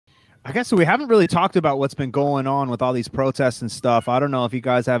I guess we haven't really talked about what's been going on with all these protests and stuff. I don't know if you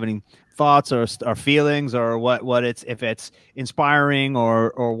guys have any thoughts or feelings or what it's, if it's inspiring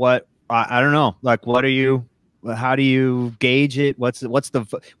or what. I don't know. Like, what are you? How do you gauge it? What's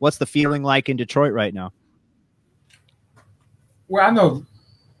the feeling like in Detroit right now? Well, I know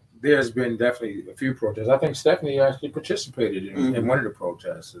there's been definitely a few protests. I think Stephanie actually participated in one of the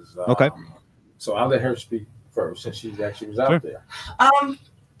protests. Okay. So I'll let her speak first since she actually was out there.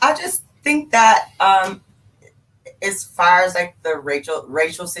 I just think that as far as like the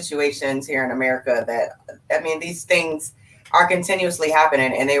racial situations here in America, that I mean, these things are continuously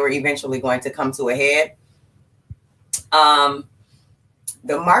happening and they were eventually going to come to a head.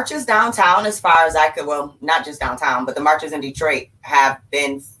 The marches downtown, as far as I could, well, not just downtown, but the marches in Detroit have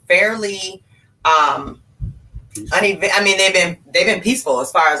been fairly I mean, they've been peaceful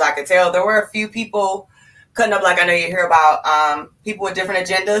as far as I could tell. There were a few people cutting up, like I know you hear about people with different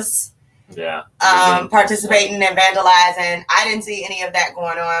agendas. Yeah. Participating and vandalizing. I didn't see any of that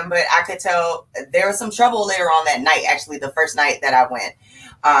going on, but I could tell there was some trouble later on that night. Actually, the first night that I went,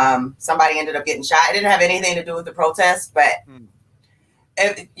 somebody ended up getting shot. It didn't have anything to do with the protest, but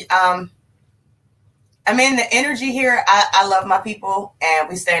I mean, the energy here, I love my people and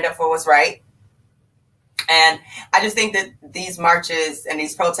we stand up for what's right. And I just think that these marches and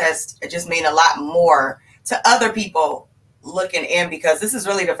these protests just mean a lot more to other people looking in, because this is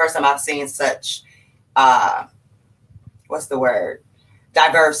really the first time I've seen such, what's the word?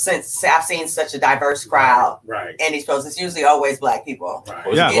 Diverse, since I've seen such a diverse crowd in these protests. It's usually always Black people.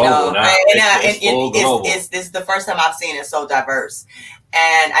 Right. Yeah. You know, it's this is the first time I've seen it so diverse.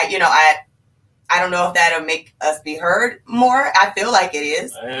 And I don't know if that'll make us be heard more. I feel like it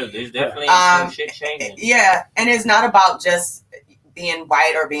is. There's definitely some shit changing. Yeah, and it's not about just being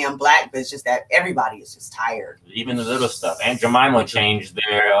white or being Black, but it's just that everybody is just tired. Even the little stuff. Aunt Jemima changed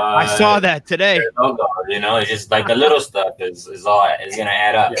their. I saw that today. Logo, you know, it's just like the little stuff is gonna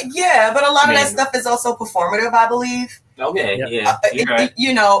add up. Yeah, but a lot of that stuff is also performative, I believe. Okay, yeah, you're right.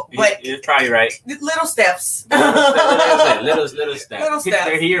 You know, but you're probably right. Little steps. little steps. Little steps.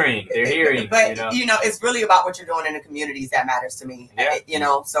 They're hearing. But you know, it's really about what you're doing in the communities that matters to me. Yeah. You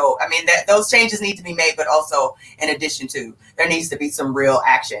know, so I mean, those changes need to be made, but also in addition to, there needs to be some real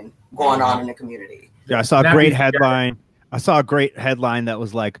action going on in the community. Yeah, I saw a great headline. I saw a great headline that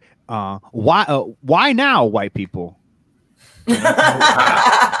was like, "Why now, white people?"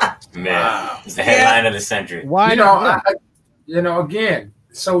 Man, it's the headline of the century. Why again,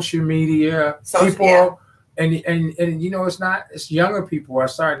 social media, people, and you know, it's younger people are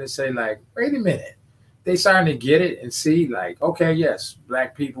starting to say like, wait a minute, they starting to get it and see like, okay, yes,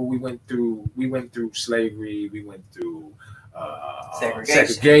 Black people, we went through slavery, we went through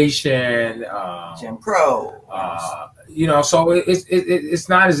segregation, Jim Crow. You know, so it's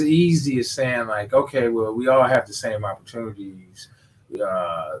not as easy as saying like, okay, well, we all have the same opportunities.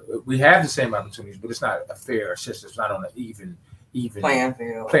 We have the same opportunities, but it's not a fair system. It's not on an even playing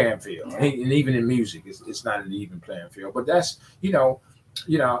field. Yeah. And even in music, it's not an even playing field. But that's you know,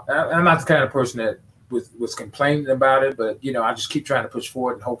 I'm not the kind of person that was complaining about it, but you know, I just keep trying to push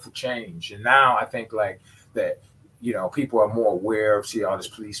forward and hope for change. And now I think like that, you know, people are more aware of all this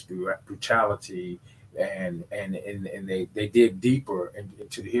police brutality. And they dig deeper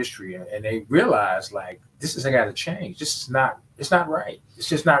into the history and they realize like this is got to change. It's not right. It's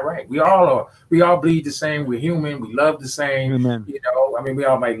just not right. We all bleed the same. We're human. We love the same. Amen. You know, I mean, we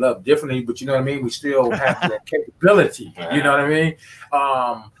all might love differently, but you know what I mean. We still have that capability. You know what I mean?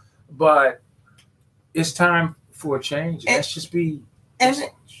 But it's time for a change. Let's just be. And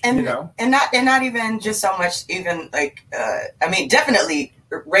you know, and not even just so much even like I mean, definitely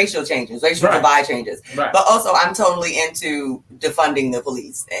racial changes, racial divide changes, but also I'm totally into defunding the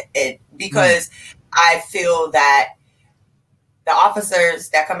police because I feel that the officers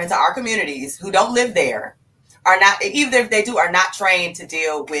that come into our communities who don't live there are not, even if they do, are not trained to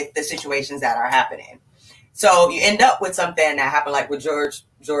deal with the situations that are happening. So you end up with something that happened like with George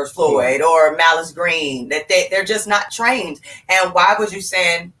Floyd or Malice Green, that they're just not trained. And why would you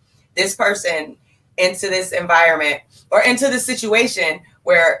send this person into this environment or into this situation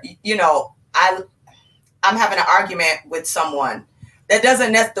where, you know, I'm having an argument with someone that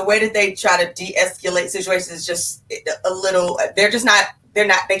doesn't, the way that they try to de-escalate situations is just a little, they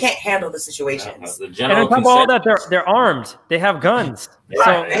can't handle the situations. And on top of all that, they're armed. They have guns.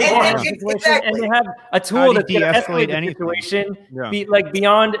 So exactly. And they have a tool that can escalate any situation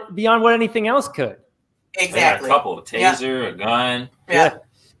beyond what anything else could. Exactly. A couple, a taser, a gun. Yeah.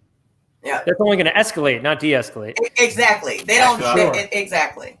 That's only going to escalate, not de-escalate. Exactly. They don't.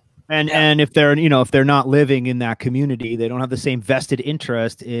 Exactly. And if they're, you know, if they're not living in that community, they don't have the same vested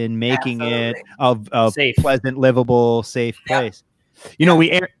interest in making it a pleasant, livable, safe place. You know,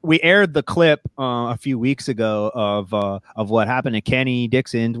 we aired the clip a few weeks ago of what happened to Kenny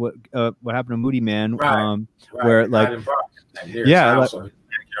Dixon, what happened to Moody Man, where like something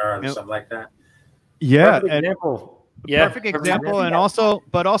like that. Yeah, perfect example. Perfect example. And also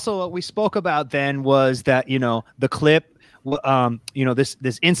what we spoke about then was that, you know, the clip. You know,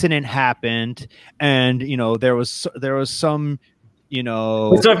 this incident happened, and you know there was some, you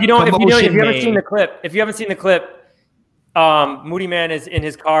know. So if you haven't seen the clip, Moody Man is in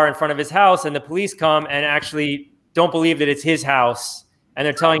his car in front of his house, and the police come and actually don't believe that it's his house, and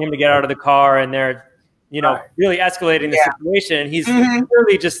they're telling him to get out of the car, and they're, you know, really escalating the situation. And he's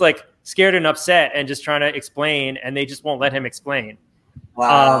really just like scared and upset, and just trying to explain, and they just won't let him explain.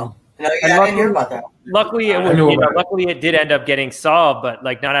 Wow. No, I didn't hear about that. Luckily, it did end up getting solved, but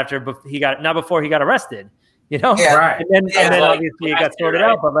like not before he got arrested. You know, right? And then obviously it got sorted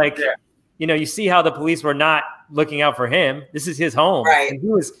out. But like, you know, you see how the police were not looking out for him. This is his home, right? And he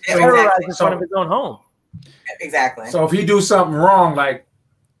was terrorized in front of his own home. Exactly. So if he do something wrong, like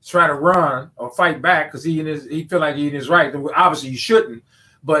try to run or fight back because he feel like he's in his right, then obviously you shouldn't.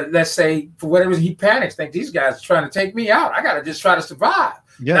 But let's say for whatever reason he panics, think these guys are trying to take me out. I got to just try to survive.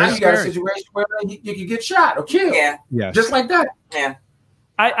 Yeah, now you got a situation where you can get shot or killed. Yeah, just like that. Yeah.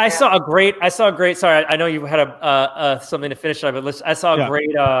 I saw a great. Sorry, I know you had something to finish on, but I saw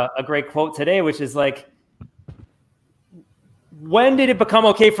a great quote today, which is like, when did it become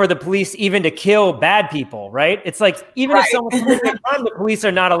okay for the police even to kill bad people? Right? It's like even if someone commits a crime, the police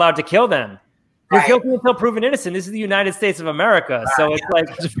are not allowed to kill them. You're guilty until proven innocent. This is the United States of America. So it's like,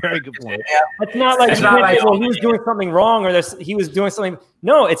 that's a very good point. It's not like, he was doing something wrong or he was doing something.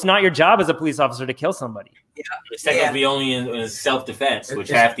 No, it's not your job as a police officer to kill somebody. It's technically only in self-defense, which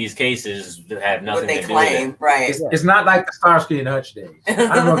half these cases have nothing to do with it. Right. It's not like the Starsky and Hutch days. I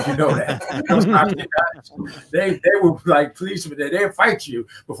don't know if you know that. They were like policemen. They'll fight you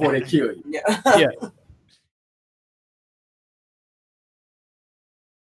before they kill you. Yeah.